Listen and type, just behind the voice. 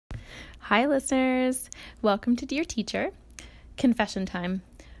Hi, listeners. Welcome to Dear Teacher. Confession time.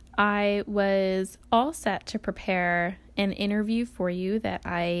 I was all set to prepare an interview for you that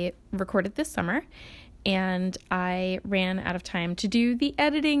I recorded this summer, and I ran out of time to do the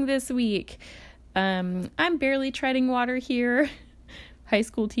editing this week. I'm barely treading water here. High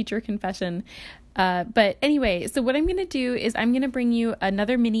school teacher confession. But anyway, so what I'm going to do is I'm going to bring you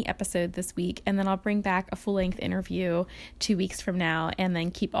another mini episode this week, and then I'll bring back a full-length interview 2 weeks from now, and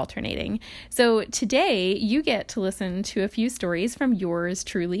then keep alternating. So today you get to listen to a few stories from yours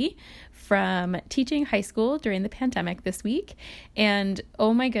truly from teaching high school during the pandemic this week. And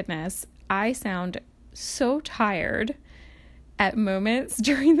oh my goodness, I sound so tired at moments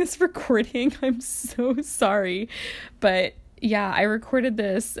during this recording. I'm so sorry, but yeah, I recorded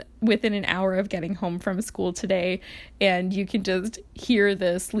this within an hour of getting home from school today, and you can just hear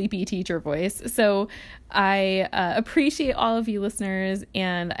the sleepy teacher voice. So I appreciate all of you listeners,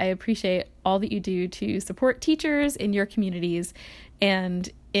 and I appreciate all that you do to support teachers in your communities, and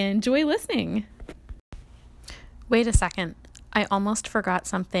enjoy listening. Wait a second. I almost forgot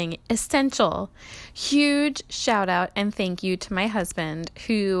something essential. Huge shout out and thank you to my husband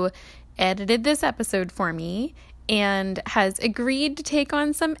who edited this episode for me and has agreed to take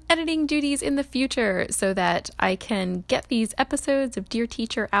on some editing duties in the future so that I can get these episodes of Dear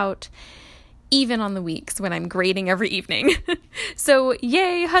Teacher out even on the weeks when I'm grading every evening. So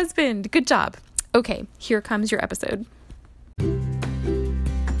yay, husband, good job. Okay, here comes your episode.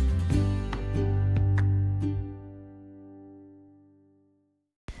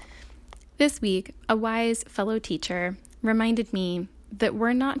 This week, a wise fellow teacher reminded me that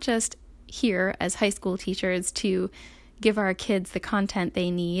we're not just here as high school teachers to give our kids the content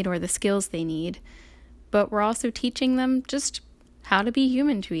they need or the skills they need, but we're also teaching them just how to be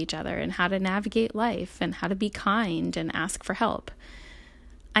human to each other and how to navigate life and how to be kind and ask for help.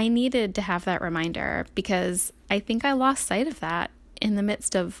 I needed to have that reminder because I think I lost sight of that in the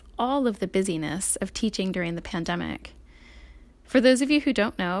midst of all of the busyness of teaching during the pandemic. For those of you who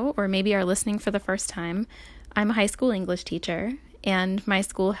don't know, or maybe are listening for the first time, I'm a high school English teacher, and my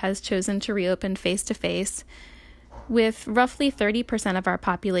school has chosen to reopen face-to-face with roughly 30% of our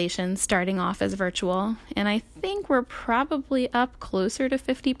population starting off as virtual. And I think we're probably up closer to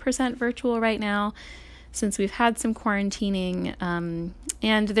 50% virtual right now since we've had some quarantining.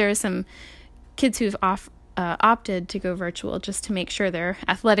 And there are some kids who've opted to go virtual just to make sure their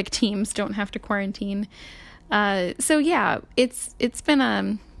athletic teams don't have to quarantine. So yeah, it's been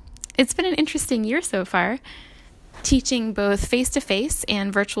an interesting year so far, teaching both face-to-face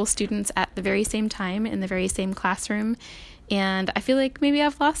and virtual students at the very same time in the very same classroom. And I feel like maybe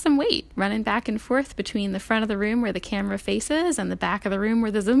I've lost some weight running back and forth between the front of the room where the camera faces and the back of the room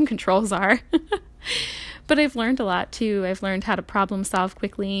where the Zoom controls are. But I've learned a lot too. I've learned how to problem solve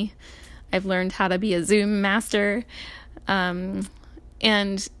quickly. I've learned how to be a Zoom master. And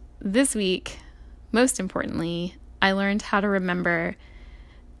this week, most importantly, I learned how to remember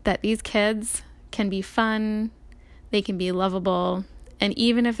that these kids can be fun, they can be lovable, and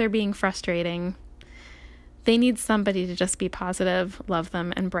even if they're being frustrating, they need somebody to just be positive, love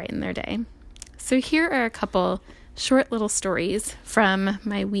them, and brighten their day. So here are a couple short little stories from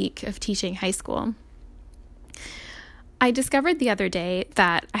my week of teaching high school. I discovered the other day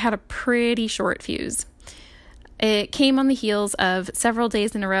that I had a pretty short fuse. It came on the heels of several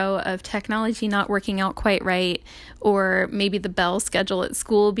days in a row of technology not working out quite right, or maybe the bell schedule at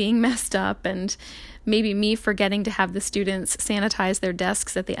school being messed up, and maybe me forgetting to have the students sanitize their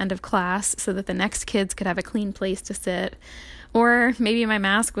desks at the end of class so that the next kids could have a clean place to sit. Or maybe my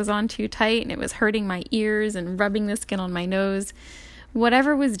mask was on too tight and it was hurting my ears and rubbing the skin on my nose.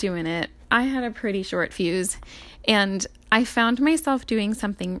 Whatever was doing it, I had a pretty short fuse, and I found myself doing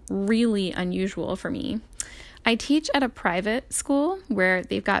something really unusual for me. I teach at a private school where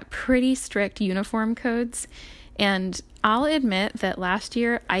they've got pretty strict uniform codes, and I'll admit that last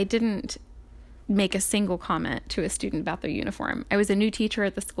year I didn't make a single comment to a student about their uniform. I was a new teacher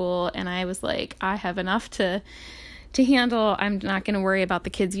at the school, and I was like, I have enough to handle. I'm not going to worry about the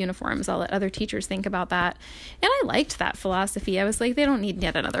kids' uniforms. I'll let other teachers think about that. And I liked that philosophy. I was like, they don't need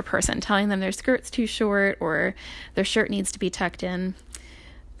yet another person telling them their skirt's too short or their shirt needs to be tucked in.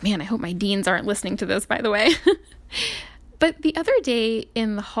 Man, I hope my deans aren't listening to this, by the way. But the other day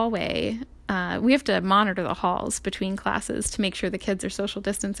in the hallway, we have to monitor the halls between classes to make sure the kids are social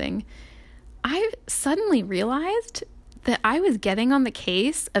distancing. I suddenly realized that I was getting on the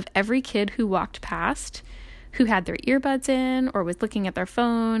case of every kid who walked past, who had their earbuds in or was looking at their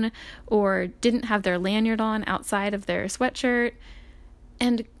phone or didn't have their lanyard on outside of their sweatshirt.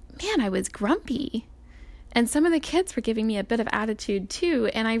 And man, I was grumpy. And some of the kids were giving me a bit of attitude too,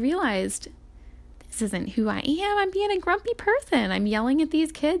 and I realized this isn't who I am. I'm being a grumpy person. I'm yelling at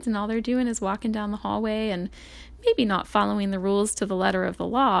these kids, and all they're doing is walking down the hallway and maybe not following the rules to the letter of the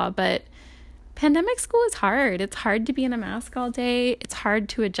law, but pandemic school is hard. It's hard to be in a mask all day. It's hard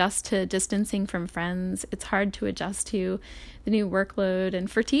to adjust to distancing from friends. It's hard to adjust to the new workload. And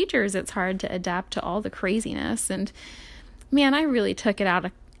for teachers, it's hard to adapt to all the craziness. And man, I really took it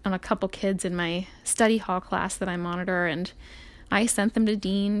out on a couple kids in my study hall class that I monitor, and I sent them to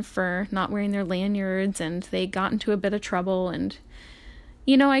Dean for not wearing their lanyards, and they got into a bit of trouble. And,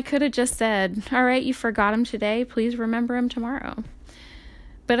 I could have just said, all right, you forgot him today. Please remember him tomorrow.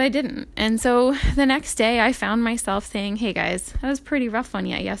 But I didn't. And so the next day I found myself saying, hey guys, that was pretty rough on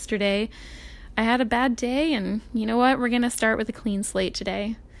you yesterday. I had a bad day, and you know what? We're going to start with a clean slate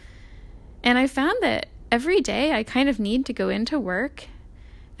today. And I found that every day I kind of need to go into work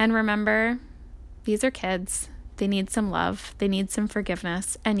and remember, these are kids. They need some love. They need some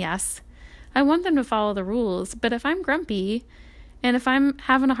forgiveness. And yes, I want them to follow the rules. But if I'm grumpy and if I'm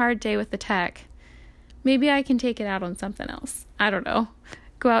having a hard day with the tech, maybe I can take it out on something else. I don't know.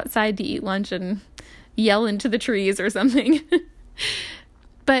 Go outside to eat lunch and yell into the trees or something.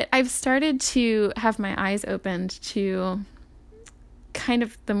 But I've started to have my eyes opened to kind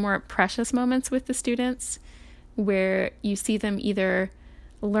of the more precious moments with the students, where you see them either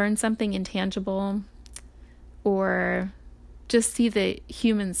learn something intangible or just see the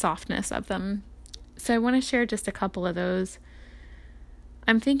human softness of them. So I want to share just a couple of those.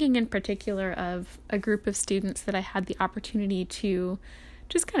 I'm thinking in particular of a group of students that I had the opportunity to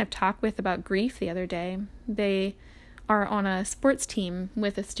just kind of talk with about grief the other day. They are on a sports team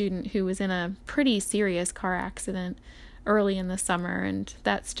with a student who was in a pretty serious car accident early in the summer, and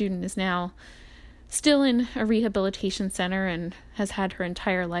that student is now still in a rehabilitation center and has had her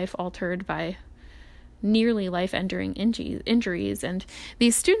entire life altered by nearly life-ending injuries. And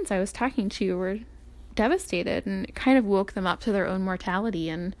these students I was talking to were devastated, and it kind of woke them up to their own mortality.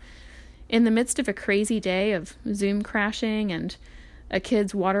 And in the midst of a crazy day of Zoom crashing and a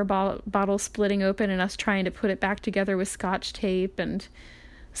kid's water bottle splitting open and us trying to put it back together with Scotch tape, and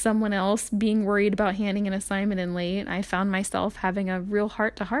someone else being worried about handing an assignment in late, I found myself having a real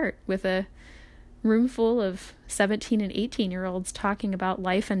heart-to-heart with a room full of 17 and 18-year-olds talking about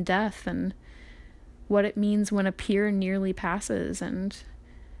life and death and what it means when a peer nearly passes and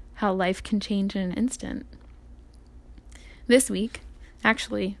how life can change in an instant. This week,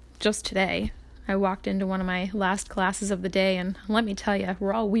 actually just today, I walked into one of my last classes of the day, and let me tell you,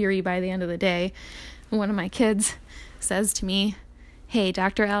 we're all weary by the end of the day. One of my kids says to me, hey,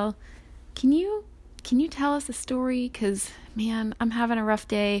 Dr. L, can you tell us a story? Because, man, I'm having a rough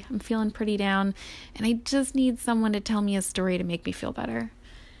day. I'm feeling pretty down, and I just need someone to tell me a story to make me feel better.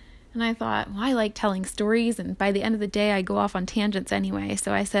 And I thought, well, I like telling stories, and by the end of the day, I go off on tangents anyway.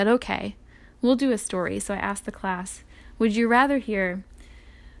 So I said, okay, we'll do a story. So I asked the class, would you rather hear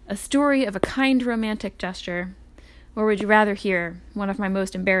a story of a kind romantic gesture, or would you rather hear one of my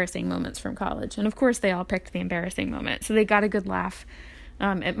most embarrassing moments from college? And of course, they all picked the embarrassing moment, so they got a good laugh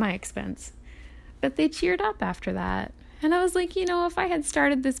at my expense. But they cheered up after that. And I was like, if I had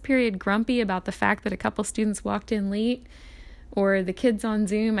started this period grumpy about the fact that a couple students walked in late, or the kids on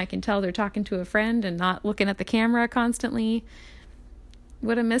Zoom, I can tell they're talking to a friend and not looking at the camera constantly,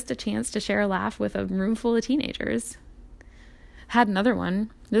 would have missed a chance to share a laugh with a room full of teenagers. Had another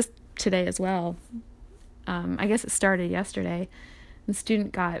one, this today as well. I guess it started yesterday. The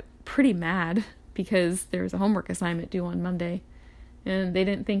student got pretty mad because there was a homework assignment due on Monday, and they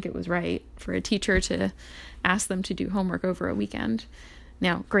didn't think it was right for a teacher to ask them to do homework over a weekend.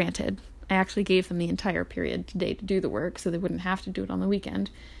 Now, granted, I actually gave them the entire period today to do the work so they wouldn't have to do it on the weekend.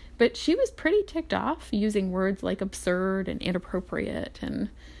 But she was pretty ticked off, using words like absurd and inappropriate and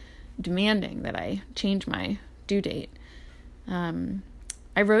demanding that I change my due date.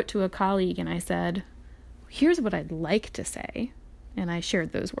 I wrote to a colleague and I said, here's what I'd like to say. And I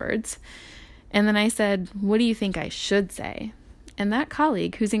shared those words. And then I said, what do you think I should say? And that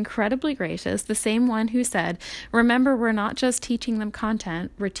colleague, who's incredibly gracious, the same one who said, remember, we're not just teaching them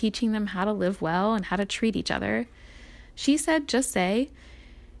content, we're teaching them how to live well and how to treat each other. She said, just say,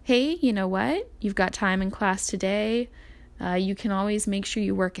 hey, you know what? You've got time in class today. You can always make sure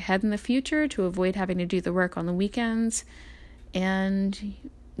you work ahead in the future to avoid having to do the work on the weekends. And,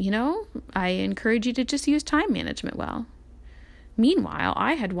 I encourage you to just use time management well. Meanwhile,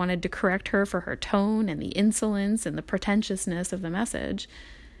 I had wanted to correct her for her tone and the insolence and the pretentiousness of the message.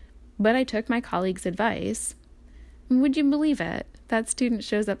 But I took my colleague's advice. Would you believe it? That student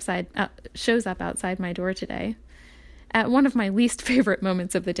shows up outside my door today. at one of my least favorite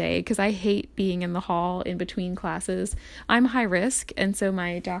moments of the day, because I hate being in the hall in between classes. I'm high risk, and so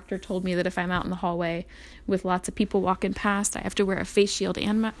my doctor told me that if I'm out in the hallway with lots of people walking past, I have to wear a face shield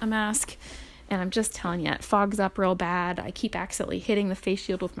and a mask. And I'm just telling you, it fogs up real bad. I keep accidentally hitting the face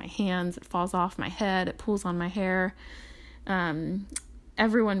shield with my hands. It falls off my head. It pulls on my hair.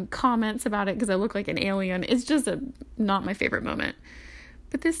 Everyone comments about it because I look like an alien. It's just not my favorite moment.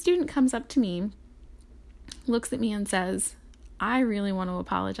 But this student comes up to me, looks at me and says, I really want to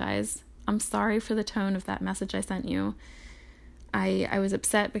apologize. I'm sorry for the tone of that message I sent you. I was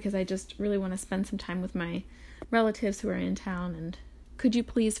upset because I just really want to spend some time with my relatives who are in town, and could you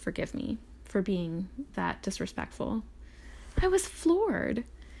please forgive me for being that disrespectful? I was floored.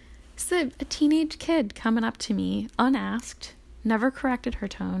 It's a teenage kid coming up to me unasked, never corrected her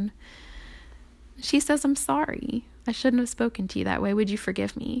tone. She says, I'm sorry. I shouldn't have spoken to you that way. Would you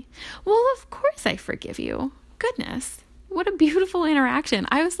forgive me? Well, of course I forgive you. Goodness, what a beautiful interaction.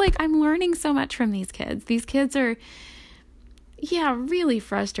 I was like, I'm learning so much from these kids. These kids are, really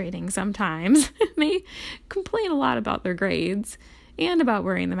frustrating sometimes. They complain a lot about their grades and about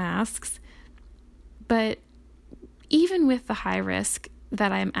wearing the masks. But even with the high risk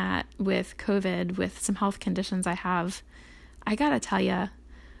that I'm at with COVID, with some health conditions I have, I gotta tell you,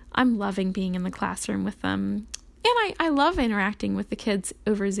 I'm loving being in the classroom with them. And I love interacting with the kids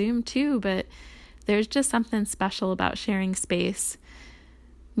over Zoom too, but there's just something special about sharing space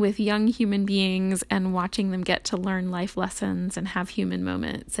with young human beings and watching them get to learn life lessons and have human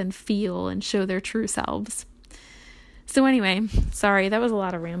moments and feel and show their true selves. So anyway, sorry, that was a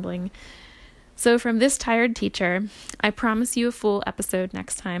lot of rambling. So from this tired teacher, I promise you a full episode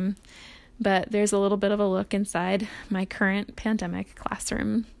next time, but there's a little bit of a look inside my current pandemic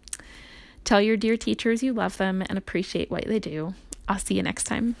classroom. Tell your dear teachers you love them and appreciate what they do. I'll see you next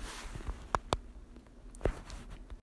time.